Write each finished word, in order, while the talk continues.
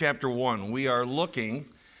chapter 1. We are looking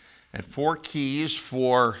at 4 keys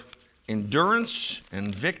for endurance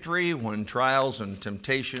and victory when trials and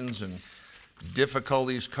temptations and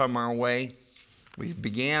difficulties come our way. We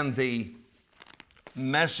began the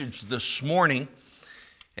message this morning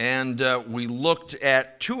and we looked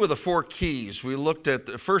at 2 of the 4 keys. We looked at,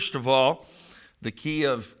 first of all, the key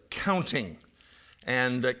of counting.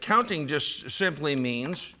 And counting just simply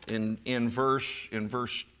means, in verse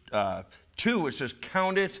 2, it says,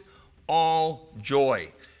 count it all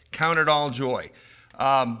joy. Count it all joy.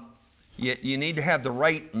 You need to have the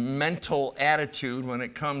right mental attitude when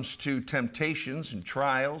it comes to temptations and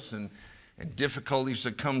trials and difficulties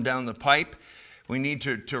that come down the pipe. We need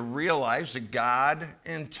to realize that God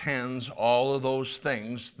intends all of those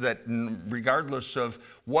things, that regardless of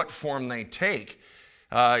what form they take,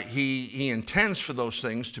 He intends for those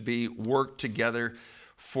things to be worked together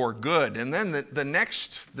for good. And then the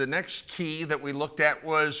next key that we looked at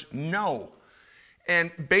was know.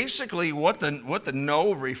 And basically what the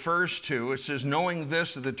know refers to, it says, knowing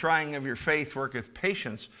this, that the trying of your faith worketh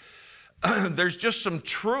patience. There's just some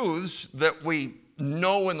truths that we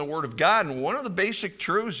know in the Word of God. And one of the basic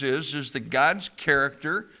truths is that God's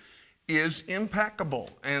character is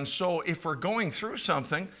impeccable. And so if we're going through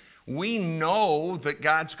something, we know that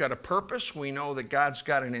God's got a purpose. We know that God's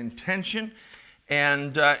got an intention.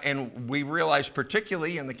 And we realize,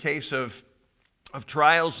 particularly in the case of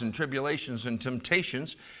trials and tribulations and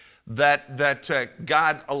temptations, that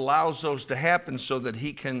God allows those to happen so that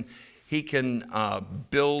He can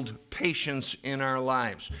build patience in our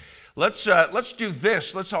lives. Let's do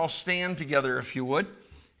this. Let's all stand together, if you would,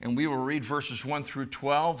 and we will read verses 1 through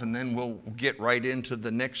 12, and then we'll get right into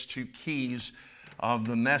the next 2 keys of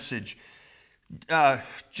the message.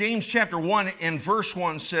 James chapter 1 and verse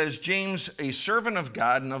 1 says, James, a servant of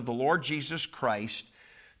God and of the Lord Jesus Christ,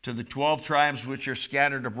 to the 12 tribes which are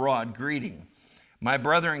scattered abroad, greeting. My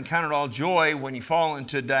brethren, count it all joy when you fall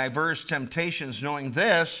into diverse temptations, knowing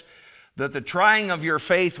this, that the trying of your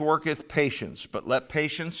faith worketh patience. But let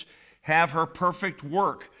patience have her perfect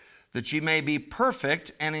work, that ye may be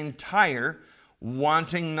perfect and entire,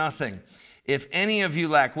 wanting nothing. If any of you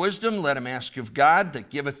lack wisdom, let him ask of God, that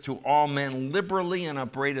giveth to all men liberally and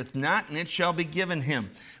upbraideth not, and it shall be given him.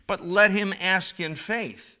 But let him ask in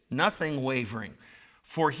faith, nothing wavering.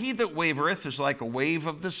 For he that wavereth is like a wave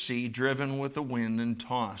of the sea, driven with the wind and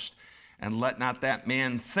tossed. And let not that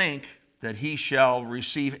man think that he shall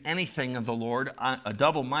receive anything of the Lord. A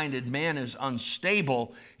double-minded man is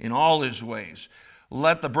unstable in all his ways.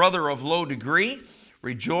 Let the brother of low degree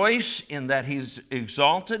rejoice in that he is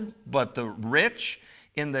exalted, but the rich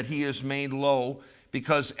in that he is made low,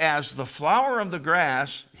 because as the flower of the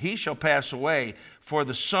grass he shall pass away. For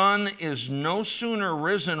the sun is no sooner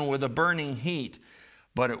risen with a burning heat,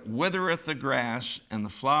 but it withereth the grass, and the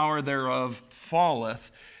flower thereof falleth,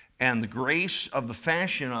 and the grace of the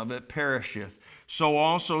fashion of it perisheth. So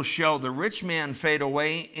also shall the rich man fade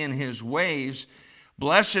away in his ways.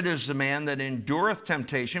 Blessed is the man that endureth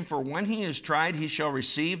temptation, for when he is tried, he shall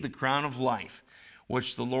receive the crown of life,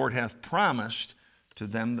 which the Lord hath promised to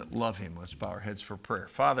them that love him. Let's bow our heads for prayer.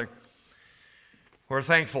 Father, we're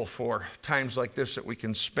thankful for times like this that we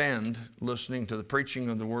can spend listening to the preaching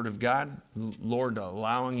of the Word of God. Lord,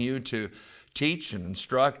 allowing you to teach and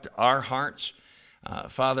instruct our hearts.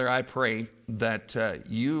 Father, I pray that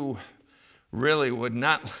you really would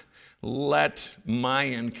not let my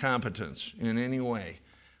incompetence in any way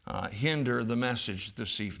hinder the message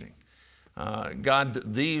this evening. God,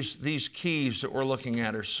 these keys that we're looking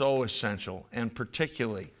at are so essential, and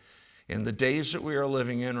particularly in the days that we are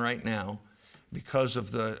living in right now, because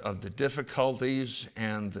of the difficulties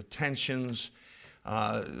and the tensions,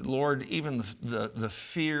 Lord, even the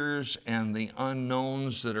fears and the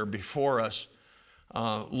unknowns that are before us,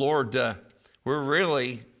 Lord, we're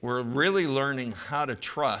really learning how to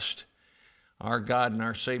trust our God and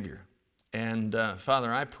our Savior. And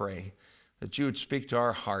Father, I pray that you would speak to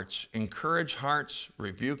our hearts, encourage hearts,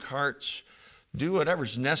 rebuke hearts, do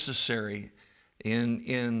whatever's necessary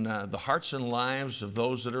in the hearts and lives of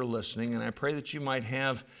those that are listening. And I pray that you might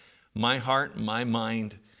have my heart and my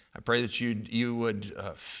mind. I pray that you would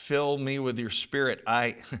fill me with your Spirit.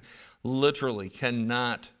 I literally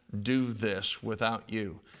cannot do this without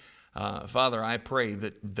you. Father, I pray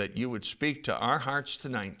that you would speak to our hearts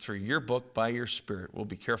tonight through your book by your Spirit. We'll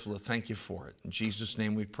be careful to thank you for it. In Jesus'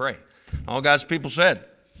 name we pray. All God's people said,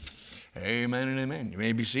 amen and amen. You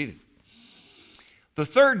may be seated. The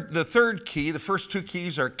third key, the first 2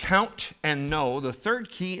 keys are count and know. The third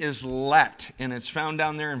key is let, and it's found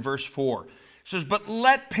down there in verse 4. It says, but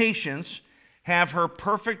let patience have her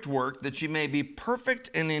perfect work, that ye may be perfect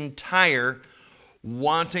and entire,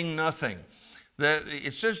 wanting nothing.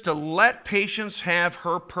 It says to let patience have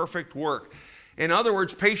her perfect work. In other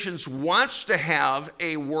words, patience wants to have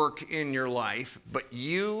a work in your life, but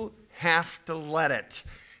you have to let it.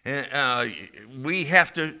 We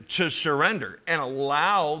have to surrender and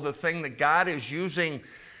allow the thing that God is using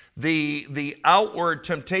the outward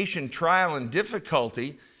temptation, trial, and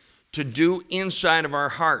difficulty to do inside of our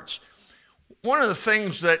hearts. One of the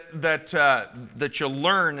things that you'll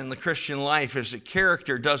learn in the Christian life is that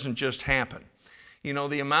character doesn't just happen. You know,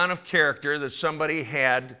 the amount of character that somebody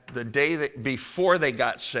had the day before they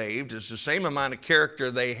got saved is the same amount of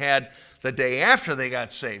character they had the day after they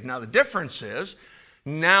got saved. Now, the difference is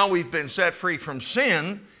now we've been set free from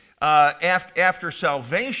sin. After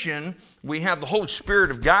salvation, we have the Holy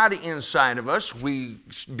Spirit of God inside of us. We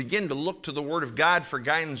begin to look to the Word of God for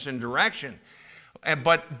guidance and direction.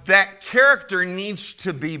 But that character needs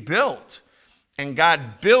to be built. And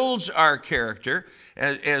God builds our character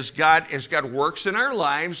as God works in our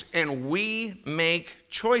lives, and we make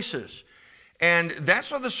choices. And that's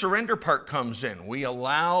where the surrender part comes in. We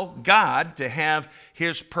allow God to have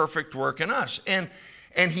His perfect work in us.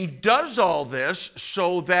 And He does all this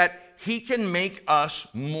so that He can make us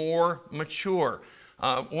more mature.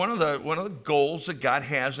 One of the goals that God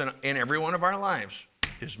has in every one of our lives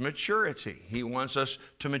is maturity. He wants us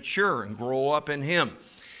to mature and grow up in Him.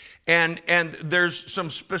 And there's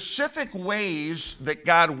some specific ways that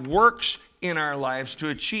God works in our lives to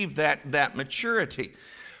achieve that maturity.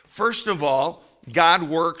 First of all, God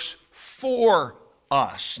works for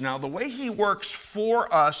us. Now, the way He works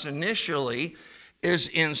for us initially is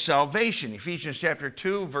in salvation. Ephesians chapter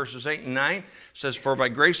 2, verses 8 and 9 says, "For by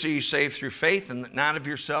grace are you saved through faith, and not of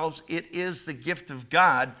yourselves. It is the gift of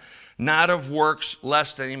God, not of works,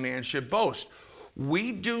 lest any man should boast."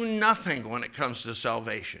 We do nothing when it comes to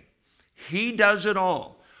salvation. He does it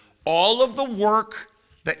all. All of the work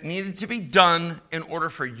that needed to be done in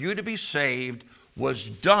order for you to be saved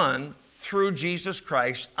was done through Jesus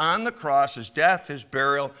Christ on the cross, His death, His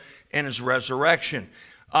burial, and His resurrection.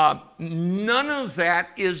 None of that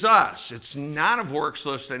is us. It's not of works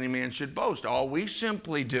lest any man should boast. All we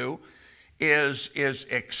simply do is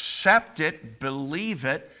accept it, believe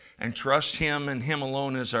it, and trust Him and Him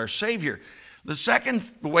alone as our Savior. The second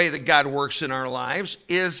way that God works in our lives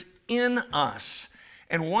is in us.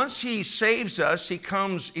 And once He saves us, He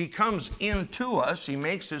comes into us. He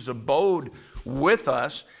makes His abode with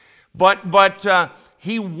us. But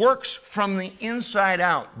He works from the inside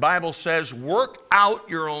out. Bible says, work out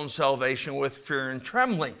your own salvation with fear and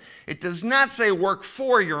trembling. It does not say work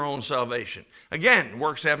for your own salvation. Again,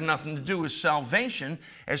 works have nothing to do with salvation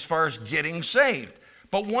as far as getting saved.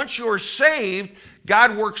 But once you're saved,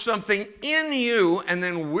 God works something in you, and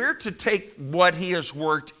then we're to take what He has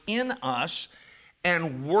worked in us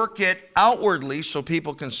and work it outwardly so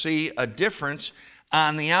people can see a difference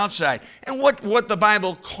on the outside. And what the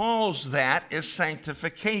Bible calls that is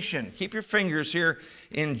sanctification. Keep your fingers here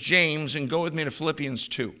in James and go with me to Philippians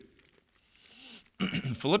 2.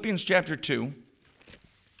 Philippians chapter 2.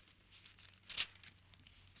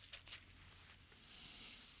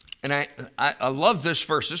 And I love this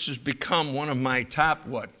verse. This has become one of my top,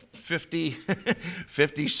 50,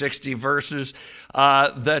 60 verses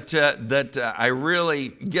that I really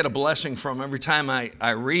get a blessing from every time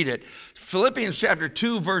I read it. Philippians chapter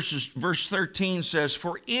 2, verse 13 says,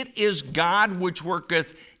 "For it is God which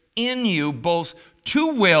worketh in you both to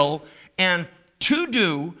will and to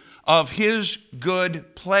do of His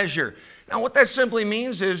good pleasure." Now, what that simply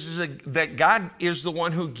means is that God is the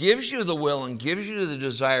one who gives you the will and gives you the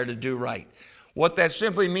desire to do right. What that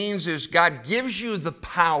simply means is God gives you the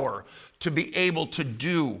power to be able to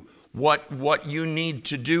do what you need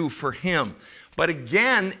to do for Him. But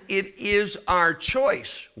again, it is our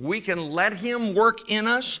choice. We can let Him work in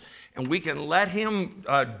us, and we can let Him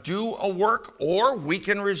do a work, or we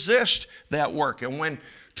can resist that work. And when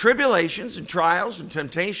tribulations and trials and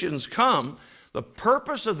temptations come, the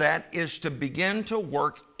purpose of that is to begin to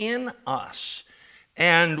work in us.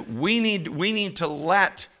 And we need to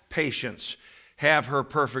let patience have her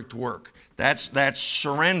perfect work. That's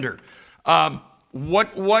surrender.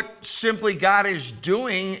 What simply God is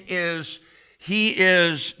doing is He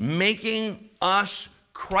is making us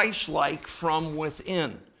Christ-like from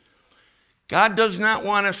within. God does not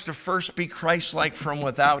want us to first be Christ-like from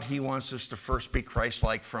without. He wants us to first be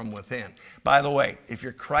Christ-like from within. By the way, if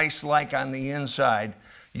you're Christ-like on the inside,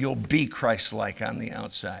 you'll be Christ-like on the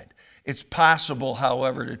outside. It's possible,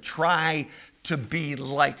 however, to try to be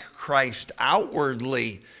like Christ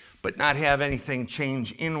outwardly, but not have anything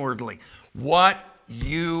change inwardly. What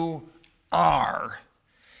you are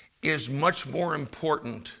is much more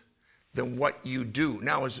important than what you do.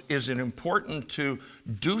 Now, is it important to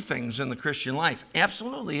do things in the Christian life?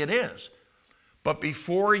 Absolutely, it is. But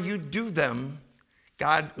before you do them,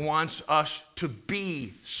 God wants us to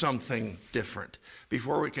be something different.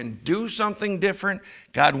 Before we can do something different,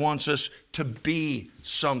 God wants us to be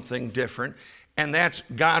something different. And that's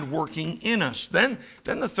God working in us. Then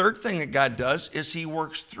the third thing that God does is he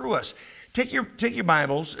works through us. Take your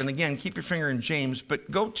Bibles, and again, keep your finger in James, but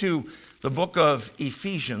go to the book of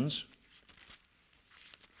Ephesians.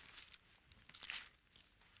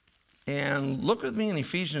 And look with me in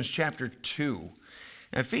Ephesians chapter 2.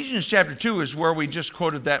 Now, Ephesians chapter 2 is where we just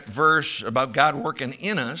quoted that verse about God working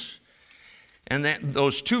in us. And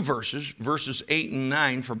those two verses, verses 8 and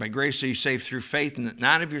 9, for by grace are you saved through faith, and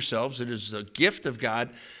not of yourselves. It is the gift of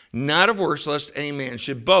God, not of works, lest any man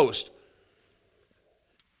should boast.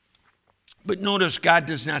 But notice God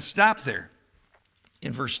does not stop there.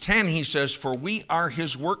 In verse 10, he says, for we are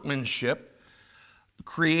his workmanship,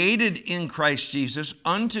 created in Christ Jesus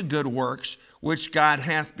unto good works, which God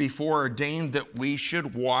hath before ordained that we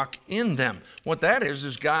should walk in them. What that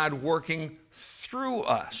is God working through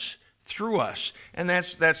us. And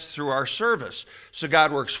that's through our service. So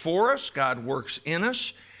God works for us, God works in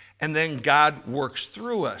us, and then God works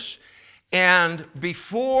through us. And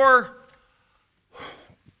before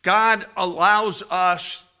God allows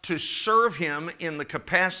us to serve him in the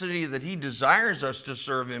capacity that he desires us to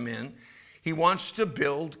serve him in, he wants to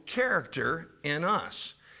build character in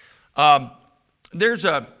us. There's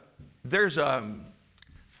a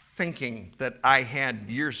thinking that I had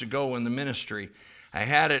years ago in the ministry. I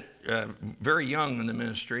had it very young in the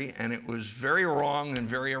ministry, and it was very wrong and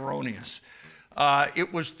very erroneous.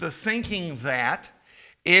 It was the thinking that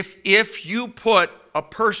if you put a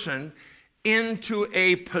person into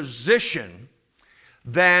a position,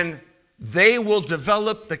 then they will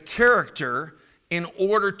develop the character in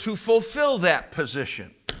order to fulfill that position.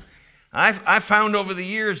 I've found over the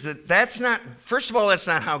years that that's not, first of all, that's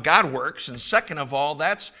not how God works. And second of all,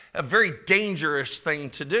 that's a very dangerous thing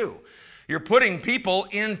to do. You're putting people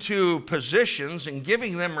into positions and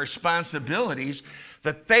giving them responsibilities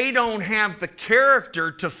that they don't have the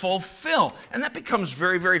character to fulfill. And that becomes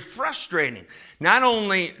very, very frustrating. Not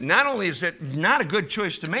only is it not a good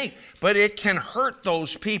choice to make, but it can hurt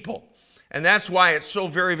those people. And that's why it's so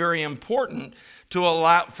very, very important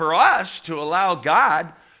for us to allow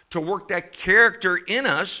God to work that character in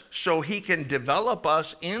us so he can develop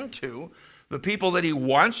us into the people that he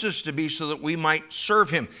wants us to be so that we might serve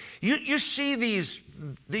him. You see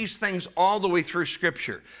these things all the way through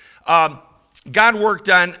Scripture. God worked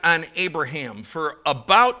on Abraham for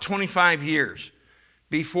about 25 years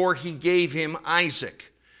before he gave him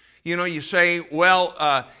Isaac. You know, you say,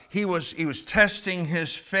 well, he was testing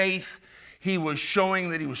his faith. He was showing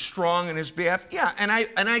that he was strong in his behalf. Yeah, and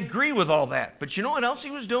I agree with all that. But you know what else he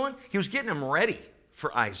was doing? He was getting him ready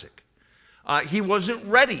for Isaac. He wasn't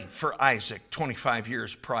ready for Isaac 25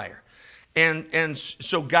 years prior. And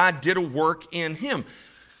so God did a work in him.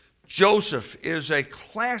 Joseph is a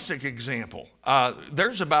classic example.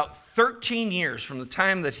 There's about 13 years from the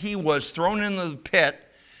time that he was thrown into the pit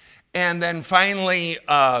and then finally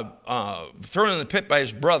thrown in the pit by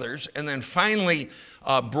his brothers, and then finally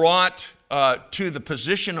brought to the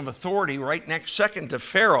position of authority right next second to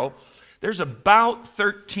Pharaoh. There's about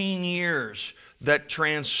 13 years that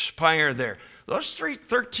transpire there. Those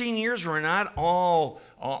 13 years were not all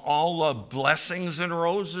blessings and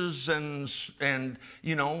roses and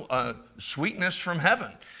sweetness from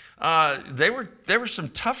heaven. There were some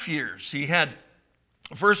tough years. He had,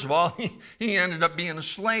 first of all, he ended up being a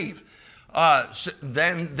slave.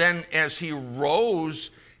 Then as he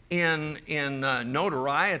rose in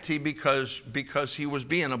notoriety because he was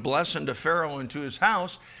being a blessing to Pharaoh and to his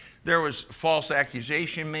house, there was false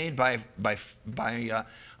accusation made by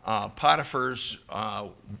Potiphar's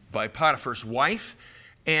wife,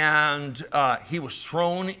 and he was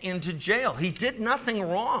thrown into jail. He did nothing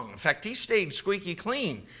wrong. In fact, he stayed squeaky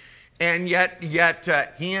clean. And yet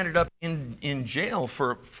he ended up in jail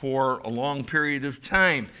for a long period of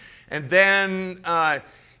time. And then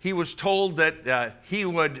he was told that he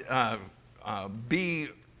would be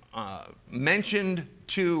mentioned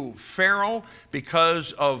to Pharaoh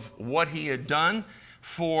because of what he had done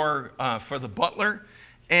for the butler,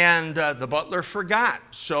 and the butler forgot.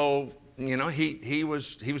 So he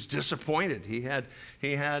was disappointed. He had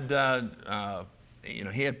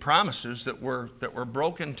promises that were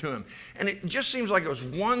broken to him, and it just seems like it was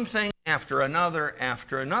one thing after another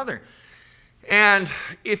after another. And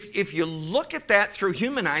if you look at that through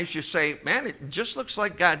human eyes, you say, man, it just looks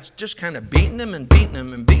like God's just kind of beating him and beating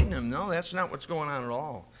him and beating him. No, that's not what's going on at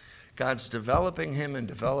all. God's developing him and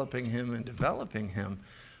developing him and developing him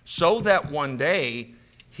so that one day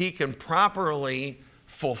he can properly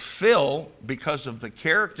fulfill, because of the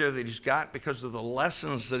character that he's got, because of the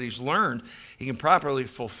lessons that he's learned, he can properly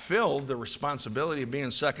fulfill the responsibility of being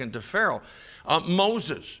second to Pharaoh.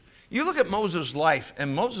 Moses. You look at Moses' life,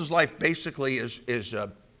 and Moses' life basically is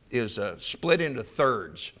split into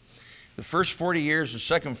thirds. The first 40 years, the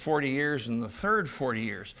second 40 years, and the third 40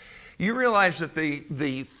 years. You realize that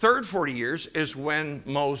the third 40 years is when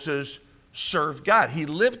Moses served God. He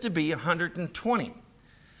lived to be 120.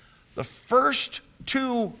 The first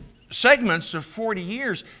two segments of 40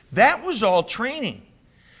 years, that was all training.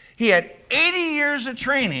 He had 80 years of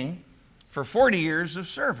training for 40 years of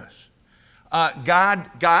service. God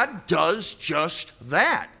does just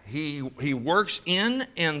that. He works in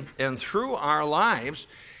and through our lives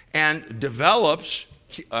and develops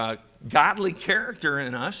godly character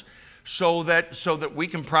in us so that we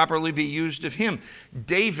can properly be used of him.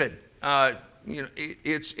 David,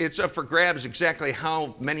 it's up for grabs exactly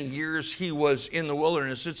how many years he was in the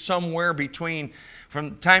wilderness. It's somewhere between, from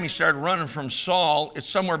the time he started running from Saul, it's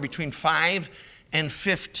somewhere between 5 and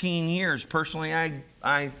 15 years. Personally,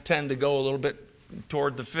 I tend to go a little bit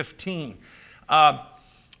toward the 15.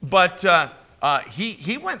 But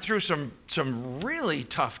he went through some really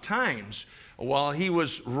tough times while he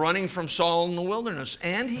was running from Saul in the wilderness,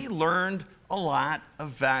 and he learned a lot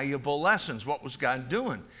of valuable lessons. What was God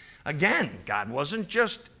doing? Again, God wasn't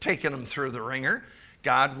just taking him through the ringer.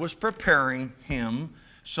 God was preparing him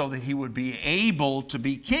so that he would be able to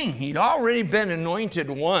be king. He'd already been anointed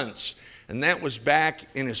once, and that was back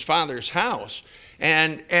in his father's house.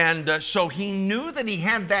 And so he knew that he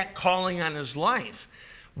had that calling on his life,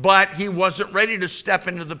 but he wasn't ready to step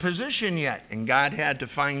into the position yet. And God had to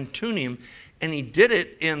fine-tune him, and he did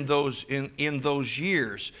it in those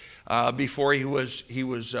years before he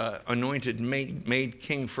was anointed and made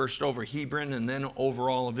king, first over Hebron and then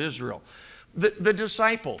over all of Israel. The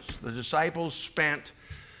disciples spent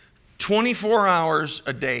 24 hours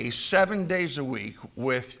a day, 7 days a week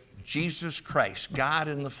with Jesus Christ, God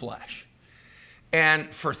in the flesh.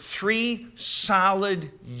 And for 3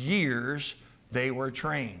 solid years, they were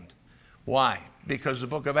trained. Why? Because the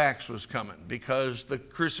book of Acts was coming, because the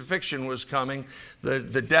crucifixion was coming, the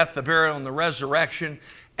death, the burial, and the resurrection,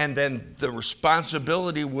 and then the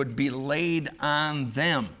responsibility would be laid on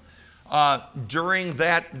them. During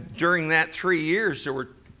that 3 years, there were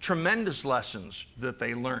tremendous lessons that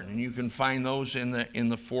they learned, and you can find those in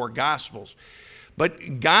the 4 Gospels.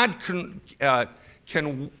 But God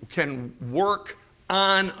can work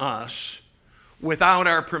on us without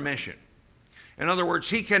our permission. In other words,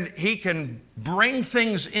 he can bring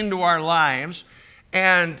things into our lives,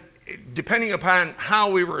 and depending upon how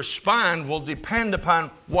we respond will depend upon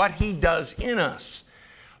what he does in us.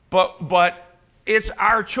 But it's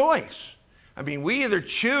our choice. I mean, we either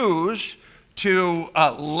choose to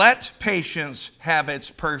let patience have its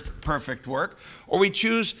perfect work, or we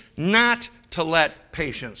choose not to let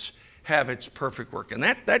patience have its perfect work. And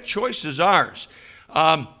that choice is ours.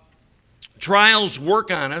 Trials work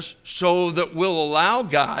on us so that we'll allow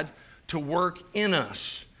God to work in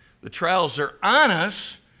us. The trials are on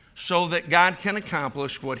us so that God can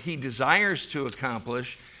accomplish what he desires to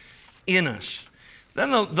accomplish in us. Then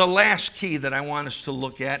the last key that I want us to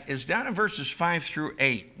look at is down in verses 5 through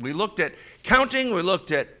 8. We looked at counting, we looked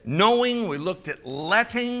at knowing, we looked at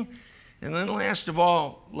letting, and then last of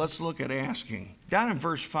all, let's look at asking. Down in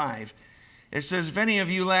verse 5, it says, if any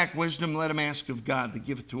of you lack wisdom, let him ask of God, that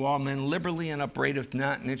giveth to all men liberally and upbraideth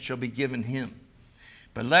not, and it shall be given him.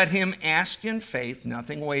 But let him ask in faith,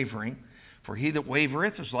 nothing wavering, for he that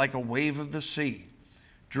wavereth is like a wave of the sea,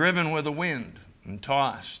 driven with the wind and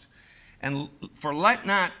tossed. And for let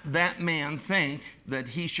not that man think that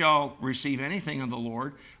he shall receive anything of the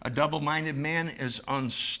Lord. A double-minded man is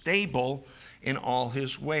unstable in all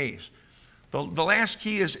his ways. The last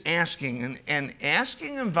key is asking, and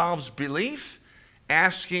asking involves belief,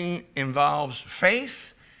 asking involves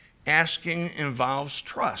faith, asking involves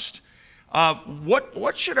trust.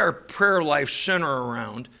 What should our prayer life center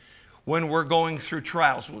around when we're going through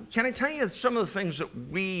trials? Can I tell you some of the things that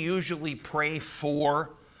we usually pray for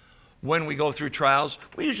when we go through trials?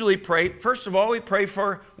 We usually pray, first of all, we pray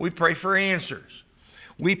for answers.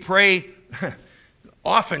 We pray,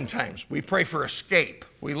 oftentimes, we pray for escape.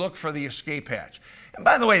 We look for the escape hatch. And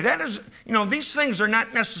by the way, that is, these things are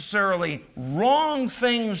not necessarily wrong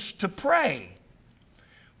things to pray,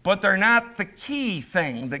 but they're not the key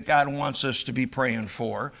thing that God wants us to be praying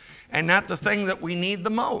for, and not the thing that we need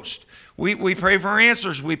the most. We pray for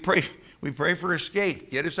answers. We pray for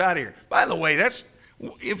escape. Get us out of here. By the way,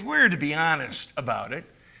 if we're to be honest about it,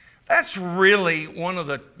 That's really one of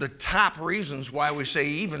the top reasons why we say,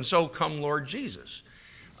 even so, come Lord Jesus.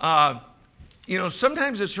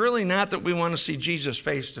 Sometimes it's really not that we want to see Jesus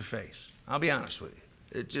face to face. I'll be honest with you.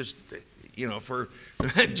 It just, for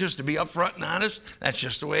just to be upfront and honest, that's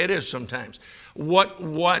just the way it is sometimes. What we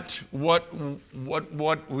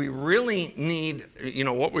really need,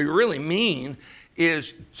 what we really mean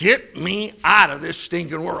is, get me out of this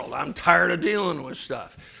stinking world. I'm tired of dealing with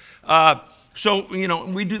stuff. So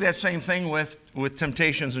we do that same thing with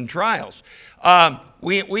temptations and trials.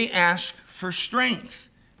 We ask for strength.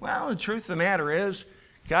 Well, the truth of the matter is,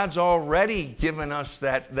 God's already given us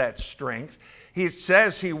that strength. He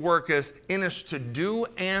says He worketh in us to do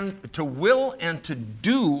and to will and to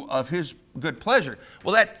do of His good pleasure.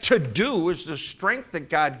 Well, that to do is the strength that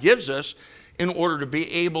God gives us in order to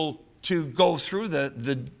be able to go through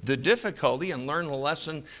the difficulty and learn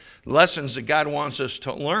the lessons that God wants us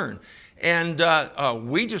to learn. And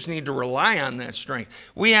we just need to rely on that strength.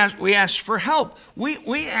 We ask for help.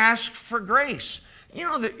 We ask for grace.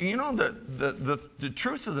 The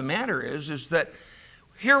truth of the matter is that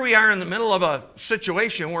here we are in the middle of a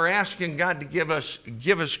situation. We're asking God to give us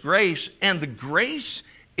grace, and the grace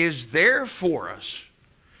is there for us.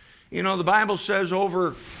 The Bible says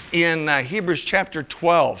over in Hebrews chapter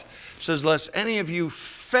 12, says, lest any of you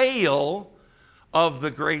fail of the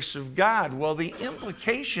grace of God. Well, the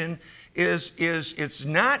implication is it's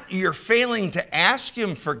not you're failing to ask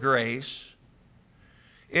Him for grace.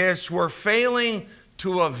 It's we're failing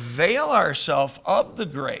to avail ourselves of the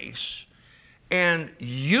grace and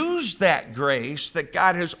use that grace that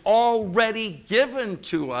God has already given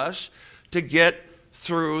to us to get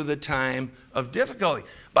through the time of difficulty.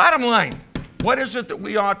 Bottom line, what is it that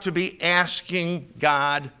we ought to be asking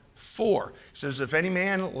God for? It says, if any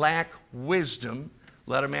man lack wisdom,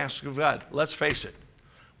 let him ask of God. Let's face it,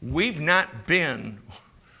 we've not been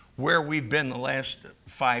where we've been the last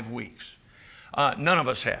 5 weeks. None of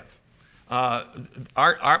us have.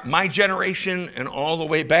 My generation and all the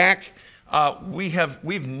way back,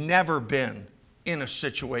 we've never been in a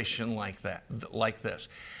situation like this.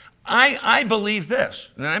 I believe this,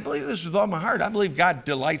 and I believe this with all my heart. I believe God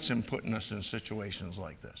delights in putting us in situations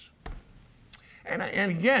like this.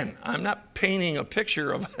 And again, I'm not painting a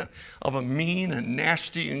picture of a mean and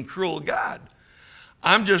nasty and cruel God.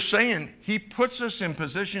 I'm just saying He puts us in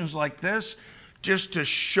positions like this just to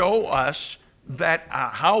show us that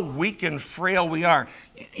how weak and frail we are.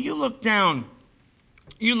 You look down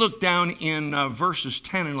in verses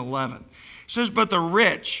 10 and 11. It says, but the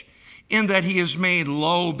rich, in that he is made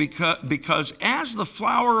low, because as the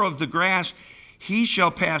flower of the grass, he shall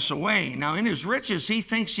pass away. Now in his riches, he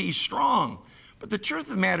thinks he's strong. But the truth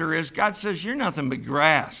of the matter is, God says, you're nothing but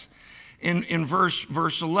grass. In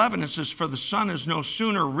verse 11, it says, for the sun is no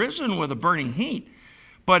sooner risen with a burning heat,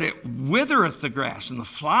 but it withereth the grass, and the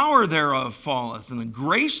flower thereof falleth, and the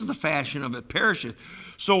grace of the fashion of it perisheth.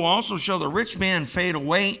 So also shall the rich man fade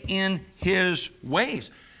away in his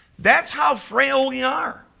ways. That's how frail we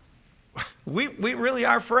are. We really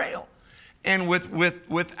are frail. And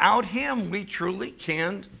without Him, we truly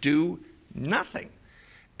can do nothing.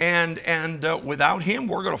 And without Him,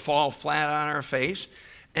 we're going to fall flat on our face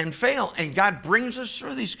and fail. And God brings us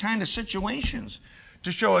through these kind of situations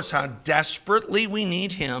to show us how desperately we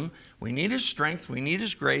need Him. We need His strength, we need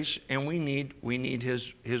His grace, and we need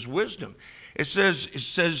His wisdom. It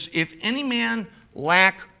says, if any man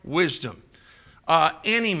lack wisdom,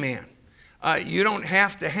 any man, you don't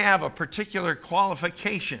have to have a particular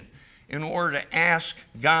qualification in order to ask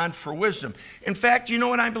God for wisdom. In fact, you know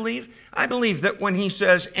what I believe? I believe that when He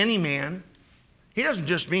says any man, He doesn't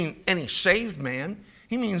just mean any saved man,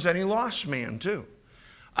 He means any lost man too.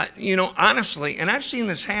 Honestly, and I've seen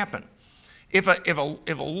this happen. If a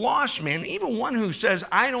lost man, even one who says,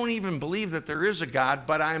 I don't even believe that there is a God,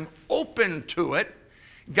 but I'm open to it,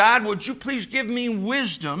 God, would you please give me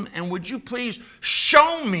wisdom, and would you please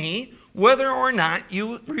show me whether or not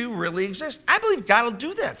you really exist? I believe God will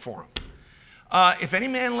do that for him. If any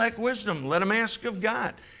man lack wisdom, let him ask of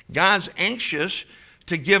God. God's anxious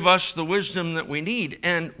to give us the wisdom that we need.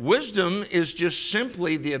 And wisdom is just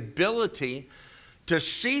simply the ability to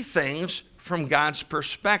see things from God's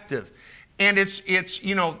perspective. And it's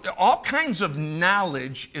all kinds of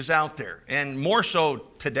knowledge is out there, and more so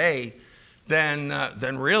today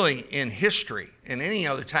than really in history, in any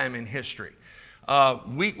other time in history.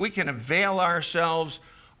 We can avail ourselves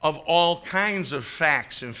of all kinds of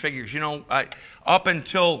facts and figures. Up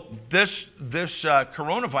until this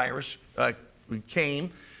coronavirus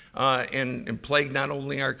came and plagued not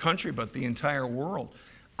only our country but the entire world,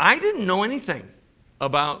 I didn't know anything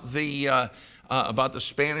about the about the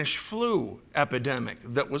Spanish flu epidemic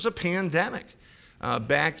that was a pandemic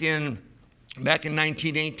back in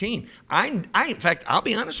 1918. In fact, I'll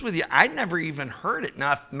be honest with you, I'd never even heard it.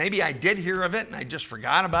 Now, maybe I did hear of it and I just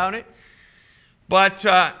forgot about it. But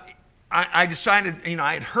I decided,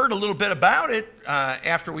 I had heard a little bit about it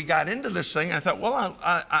after we got into this thing. I thought, well,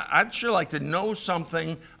 I'd sure like to know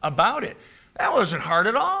something about it. That wasn't hard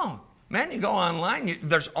at all. Man, you go online,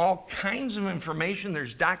 there's all kinds of information.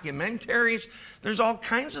 There's documentaries. There's all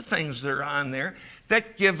kinds of things that are on there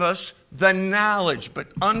that give us the knowledge. But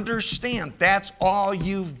understand, that's all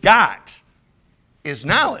you've got is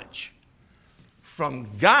knowledge. From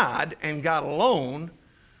God and God alone,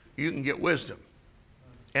 you can get wisdom.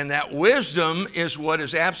 And that wisdom is what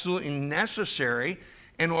is absolutely necessary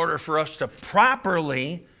in order for us to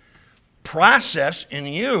properly process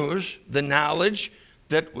and use the knowledge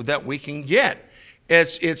that we can get.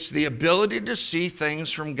 It's the ability to see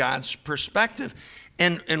things from God's perspective.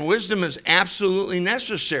 And wisdom is absolutely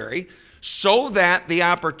necessary so that the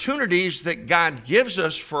opportunities that God gives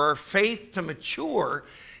us for our faith to mature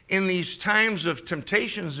in these times of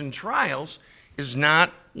temptations and trials is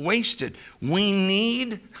not wasted. We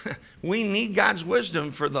need God's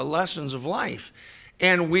wisdom for the lessons of life.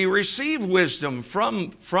 And we receive wisdom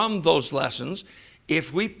from those lessons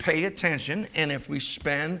if we pay attention and if we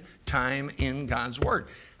spend time in God's Word.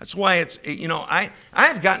 That's why it's,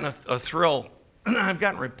 I've gotten a thrill. I've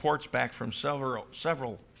gotten reports back from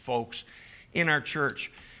several folks in our church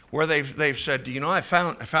where they've said, I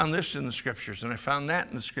found this in the Scriptures, and I found that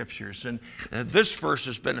in the Scriptures, and this verse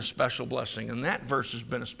has been a special blessing, and that verse has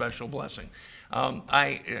been a special blessing.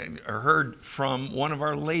 I heard from one of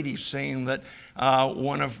our ladies saying that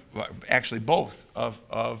both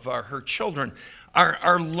of her children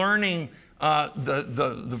are learning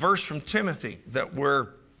the verse from Timothy that we're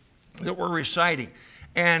reciting,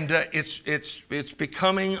 and it's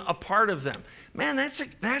becoming a part of them. Man,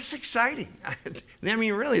 that's exciting. I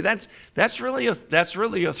mean, really, that's really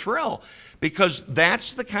a thrill, because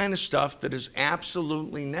that's the kind of stuff that is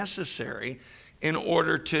absolutely necessary in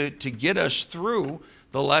order to get us through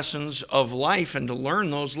the lessons of life and to learn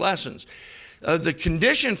those lessons. The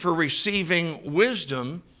condition for receiving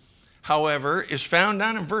wisdom, however, is found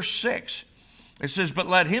down in verse 6. It says, "But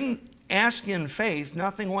let him ask in faith,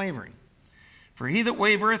 nothing wavering. For he that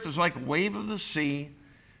wavereth is like a wave of the sea,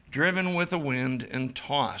 driven with the wind and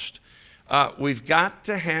tossed." We've got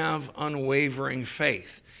to have unwavering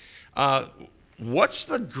faith. What's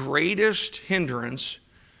the greatest hindrance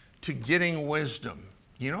to getting wisdom?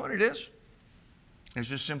 You know what it is? It's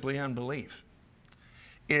just simply unbelief.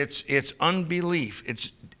 It's unbelief.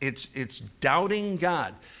 It's doubting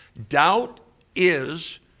God. Doubt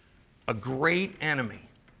is a great enemy,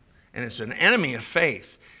 and it's an enemy of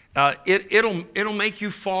faith. It'll make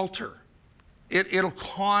you falter. It'll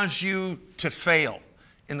cause you to fail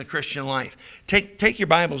in the Christian life. Take your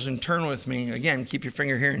Bibles and turn with me. Again, keep your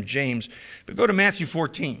finger here in James, but go to Matthew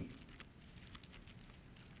 14.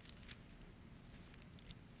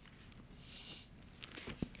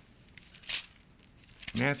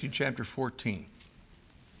 Matthew chapter 14.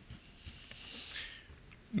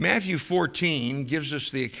 Matthew 14 gives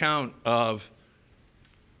us the account of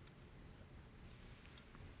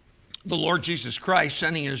the Lord Jesus Christ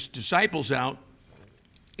sending his disciples out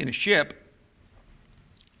in a ship,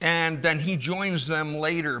 and then he joins them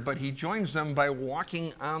later, but he joins them by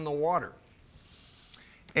walking on the water.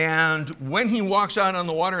 And when he walks out on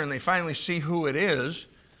the water and they finally see who it is,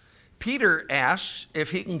 Peter asks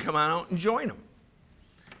if he can come out and join them.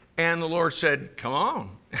 And the Lord said, "Come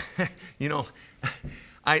on."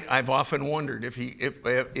 I've often wondered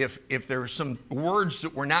if there were some words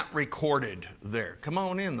that were not recorded there. Come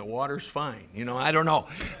on in, the water's fine. I don't know.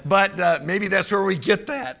 But maybe that's where we get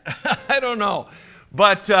that. I don't know.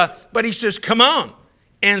 But he says, "Come on."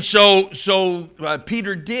 And so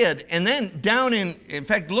Peter did. And then down in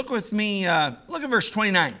fact, look with me, look at verse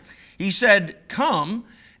 29. He said, "Come."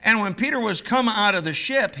 And when Peter was come out of the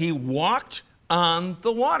ship, he walked on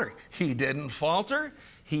the water. He didn't falter.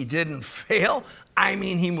 He didn't fail. I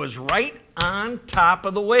mean, he was right on top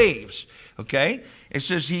of the waves. Okay? It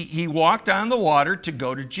says he walked on the water to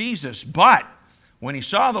go to Jesus. But when he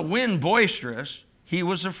saw the wind boisterous, he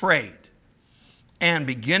was afraid. And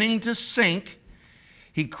beginning to sink,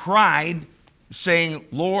 he cried, saying,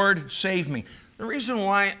 "Lord, save me." The reason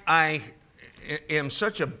why I am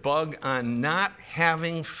such a bug on not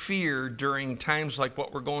having fear during times like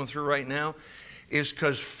what we're going through right now is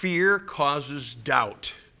because fear causes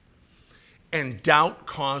doubt, and doubt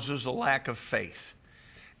causes a lack of faith.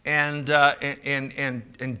 And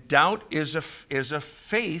doubt is a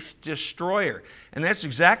faith destroyer. And that's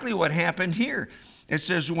exactly what happened here. It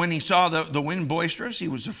says, when he saw the wind boisterous, he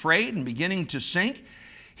was afraid and beginning to sink.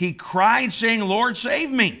 He cried, saying, Lord, save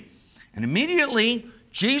me. And immediately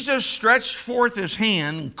Jesus stretched forth his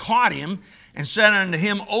hand and caught him and said unto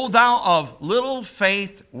him, O thou of little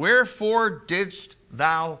faith, wherefore didst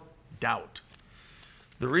thou doubt?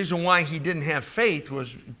 The reason why he didn't have faith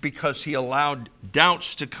was because he allowed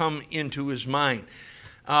doubts to come into his mind.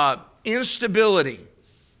 Instability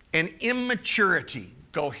and immaturity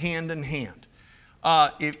go hand in hand.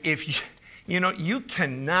 If you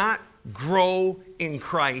cannot grow in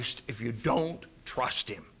Christ if you don't trust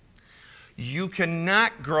him. You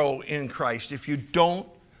cannot grow in Christ if you don't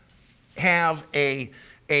have a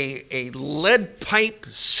lead pipe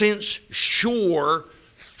cinch sure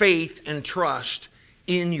faith and trust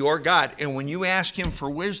in your God. And when you ask him for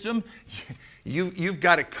wisdom, you've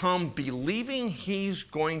got to come believing he's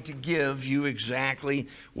going to give you exactly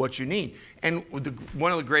what you need. And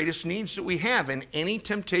one of the greatest needs that we have in any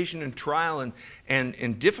temptation and trial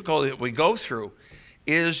and difficulty that we go through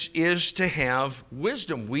is to have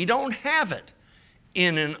wisdom. We don't have it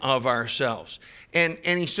in and of ourselves. And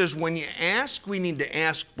he says, when you ask, we need to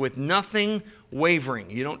ask with nothing wavering.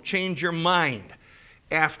 You don't change your mind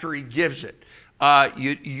after he gives it.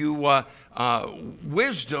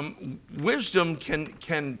 Wisdom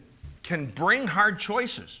can bring hard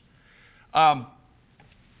choices.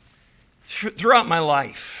 Throughout my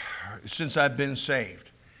life, since I've been saved,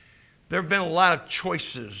 there have been a lot of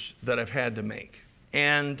choices that I've had to make.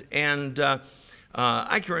 And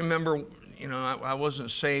I can remember, I wasn't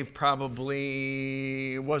saved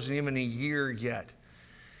probably, it wasn't even a year yet.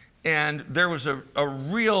 And there was a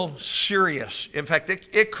real serious, in fact,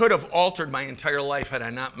 it could have altered my entire life had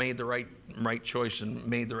I not made the right choice and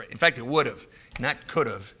made the right, in fact, it would have, not could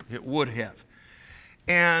have, it would have.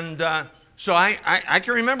 And so I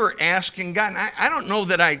can remember asking God, and I don't know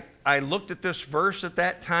that I looked at this verse at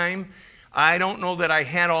that time. I don't know that I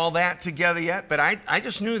had all that together yet, but I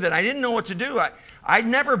just knew that I didn't know what to do. I'd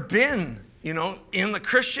never been, in the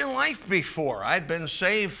Christian life before. I'd been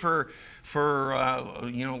saved for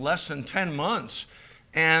less than 10 months.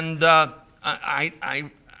 And I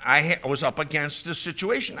was up against a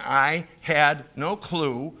situation. I had no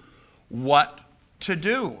clue what to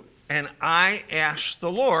do. And I asked the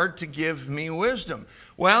Lord to give me wisdom.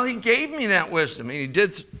 Well, he gave me that wisdom. And he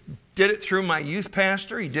did it through my youth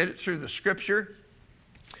pastor. He did it through the scripture.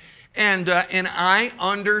 And I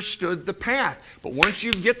understood the path. But once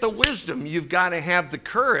you get the wisdom, you've got to have the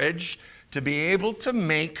courage to be able to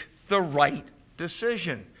make the right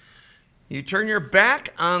decision. You turn your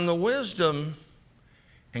back on the wisdom,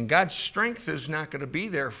 and God's strength is not going to be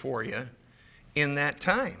there for you in that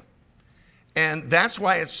time. And that's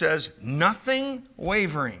why it says nothing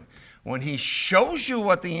wavering. When he shows you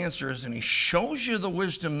what the answer is and he shows you the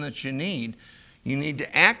wisdom that you need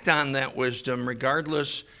to act on that wisdom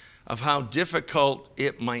regardless of how difficult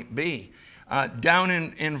it might be. Down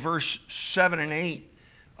in verse 7 and 8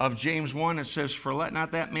 of James 1, it says, For let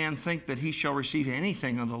not that man think that he shall receive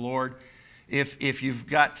anything of the Lord if you've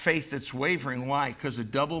got faith that's wavering. Why? Because a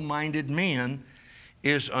double-minded man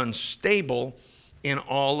is unstable in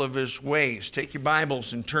all of his ways. Take your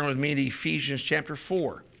Bibles and turn with me to Ephesians chapter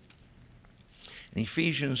 4. In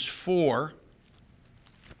Ephesians 4,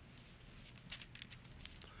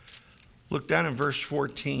 look down in verse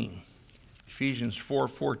 14. Ephesians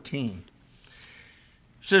 4:14.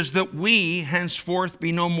 Says that we henceforth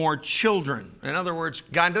be no more children. In other words,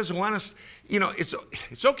 God doesn't want us,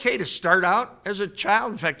 it's okay to start out as a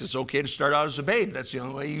child. In fact, it's okay to start out as a babe. That's the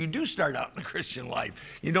only way you do start out in the Christian life.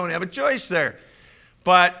 You don't have a choice there.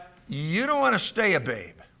 But you don't want to stay a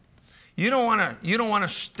babe. You don't want to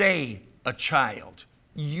stay a child.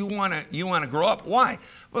 You want to grow up. Why?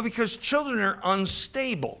 Well, because children are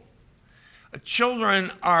unstable.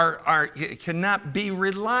 Children cannot be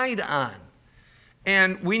relied on.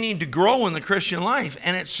 And we need to grow in the Christian life.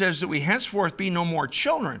 And it says that we henceforth be no more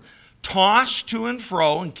children, tossed to and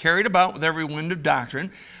fro and carried about with every wind of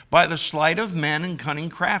doctrine by the sleight of men and cunning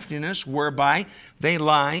craftiness, whereby they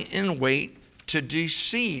lie in wait to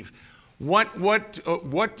deceive. What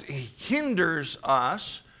hinders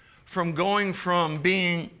us from going from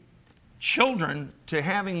being children to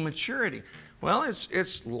having maturity? Well,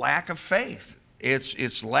 it's lack of faith.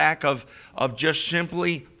 It's lack of just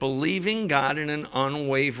simply believing God in an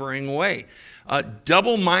unwavering way.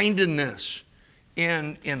 Double-mindedness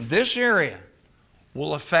in this area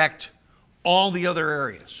will affect all the other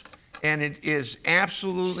areas. And it is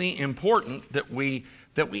absolutely important that we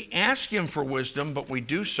ask him for wisdom, but we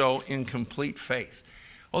do so in complete faith.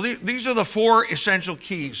 Well, these are the four essential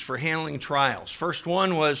keys for handling trials. First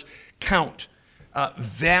one was count.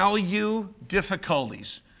 Value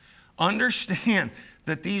difficulties. Understand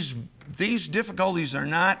that these difficulties are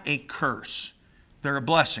not a curse. They're a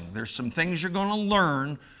blessing. There's some things you're going to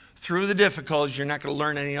learn through the difficulties you're not going to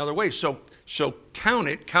learn any other way. So count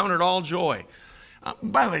it all joy.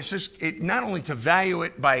 By the way, it's just not only to value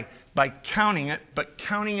it by counting it, but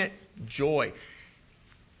counting it joy.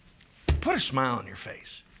 Put a smile on your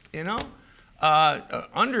face, you know?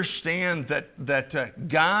 Understand that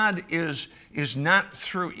God is not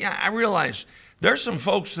through. Yeah, I realize there's some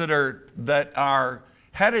folks that are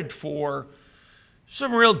headed for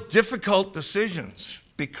some real difficult decisions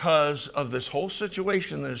because of this whole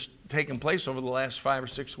situation that has taken place over the last 5 or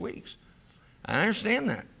 6 weeks. I understand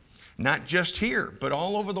that. Not just here, but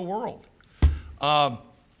all over the world. I'm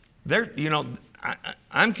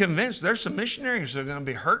convinced there's some missionaries that are going to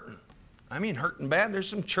be hurting. I mean, hurting bad. There's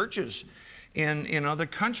some churches in other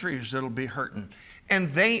countries that'll be hurting.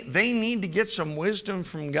 And they need to get some wisdom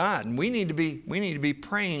from God. And we need to be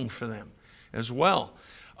praying for them as well.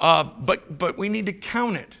 But we need to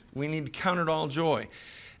count it. We need to count it all joy.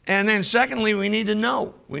 And then secondly, we need to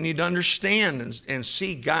know. We need to understand and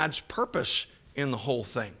see God's purpose in the whole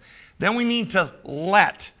thing. Then we need to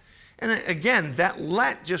let. And again, that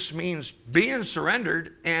let just means being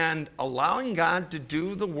surrendered and allowing God to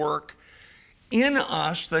do the work in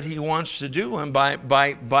us that he wants to do. And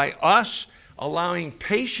by us allowing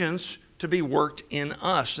patience to be worked in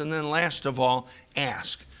us. And then last of all,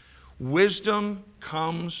 ask. Wisdom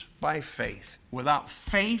comes by faith. Without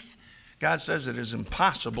faith, God says it is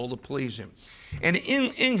impossible to please him. And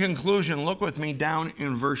in conclusion, look with me down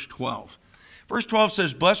in verse 12. Verse 12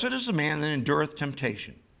 says, "Blessed is the man that endureth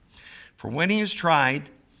temptation. For when he is tried,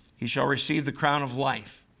 he shall receive the crown of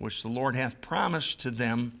life, which the Lord hath promised to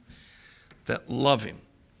them that love him."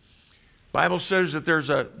 The Bible says that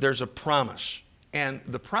there's a promise. And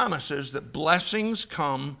the promise is that blessings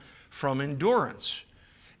come from endurance.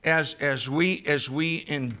 As we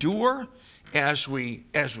endure, as we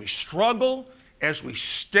struggle, as we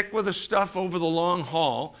stick with the stuff over the long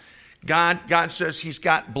haul, God says he's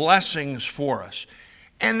got blessings for us.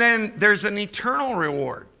 And then there's an eternal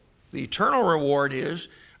reward. The eternal reward is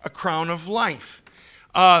a crown of life.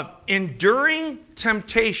 Enduring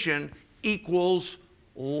temptation equals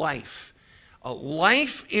life.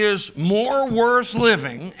 Life is more worth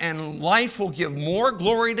living, and life will give more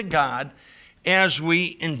glory to God as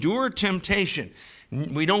we endure temptation.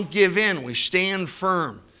 We don't give in. We stand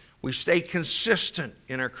firm. We stay consistent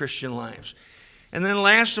in our Christian lives. And then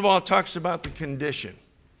last of all, it talks about the condition.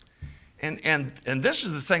 And this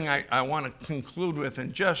is the thing I want to conclude with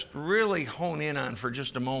and just really hone in on for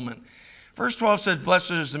just a moment. Verse 12 says,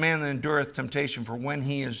 "Blessed is the man that endureth temptation, for when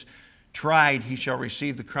he is tried, he shall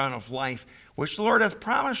receive the crown of life, which the Lord hath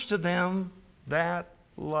promised to them that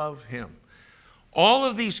love him." All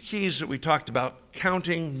of these keys that we talked about,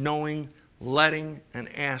 counting, knowing, letting,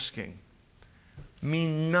 and asking,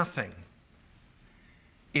 mean nothing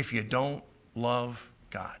if you don't love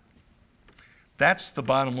God. That's the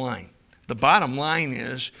bottom line. The bottom line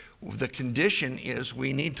is, the condition is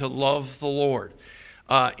we need to love the Lord.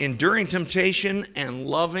 Enduring temptation and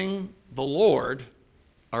loving the Lord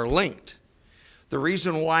are linked. The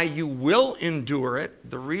reason why you will endure it,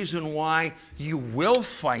 the reason why you will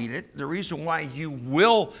fight it, the reason why you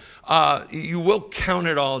will count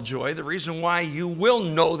it all joy, the reason why you will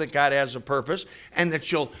know that God has a purpose and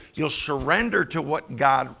that you'll surrender to what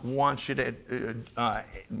God wants you to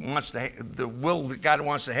the will that God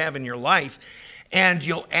wants to have in your life, and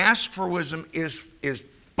you'll ask for wisdom is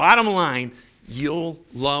bottom line. You'll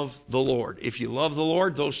love the Lord. If you love the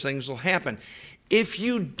Lord, those things will happen. If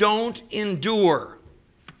you don't endure,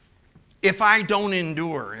 if I don't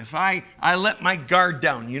endure, if I let my guard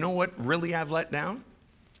down, you know what really I've let down?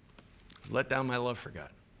 I've let down my love for God.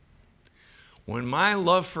 When my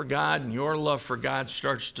love for God and your love for God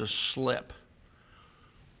starts to slip,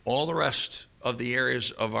 all the rest of the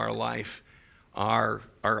areas of our life are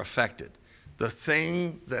affected. The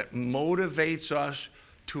thing that motivates us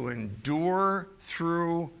to endure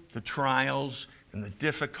through the trials and the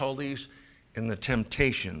difficulties and the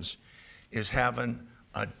temptations is having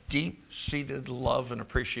a deep-seated love and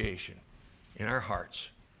appreciation in our hearts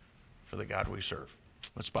for the God we serve.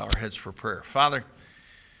 Let's bow our heads for prayer. Father,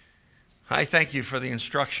 I thank you for the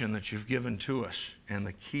instruction that you've given to us and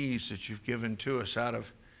the keys that you've given to us out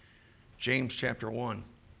of James chapter 1.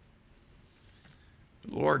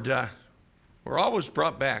 Lord, we're always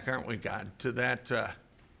brought back, aren't we, God, to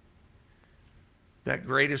that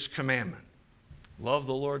greatest commandment. Love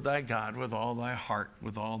the Lord thy God with all thy heart,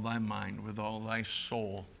 with all thy mind, with all thy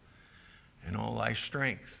soul, and all thy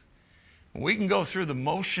strength. We can go through the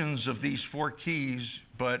motions of these 4 keys,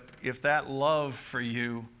 but if that love for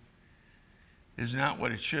you is not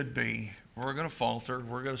what it should be, we're going to falter,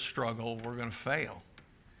 we're going to struggle, we're going to fail.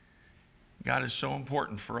 God is so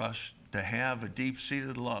important for us to have a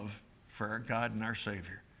deep-seated love for our God and our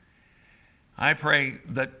Savior. I pray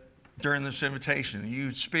that during this invitation,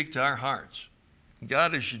 you'd speak to our hearts.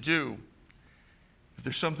 God, as you do, if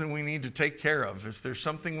there's something we need to take care of, if there's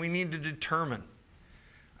something we need to determine,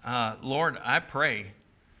 Lord, I pray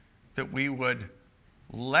that we would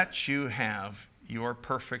let you have your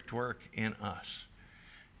perfect work in us.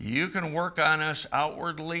 You can work on us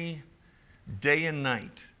outwardly day and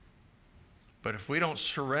night, but if we don't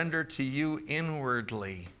surrender to you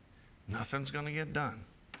inwardly, nothing's going to get done.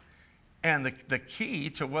 And the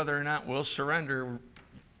key to whether or not we'll surrender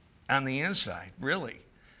on the inside, really,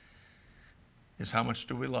 is how much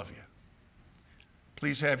do we love you.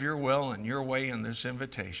 Please have your will and your way in this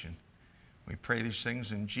invitation. We pray these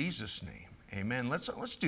things in Jesus' name. Amen. Let's do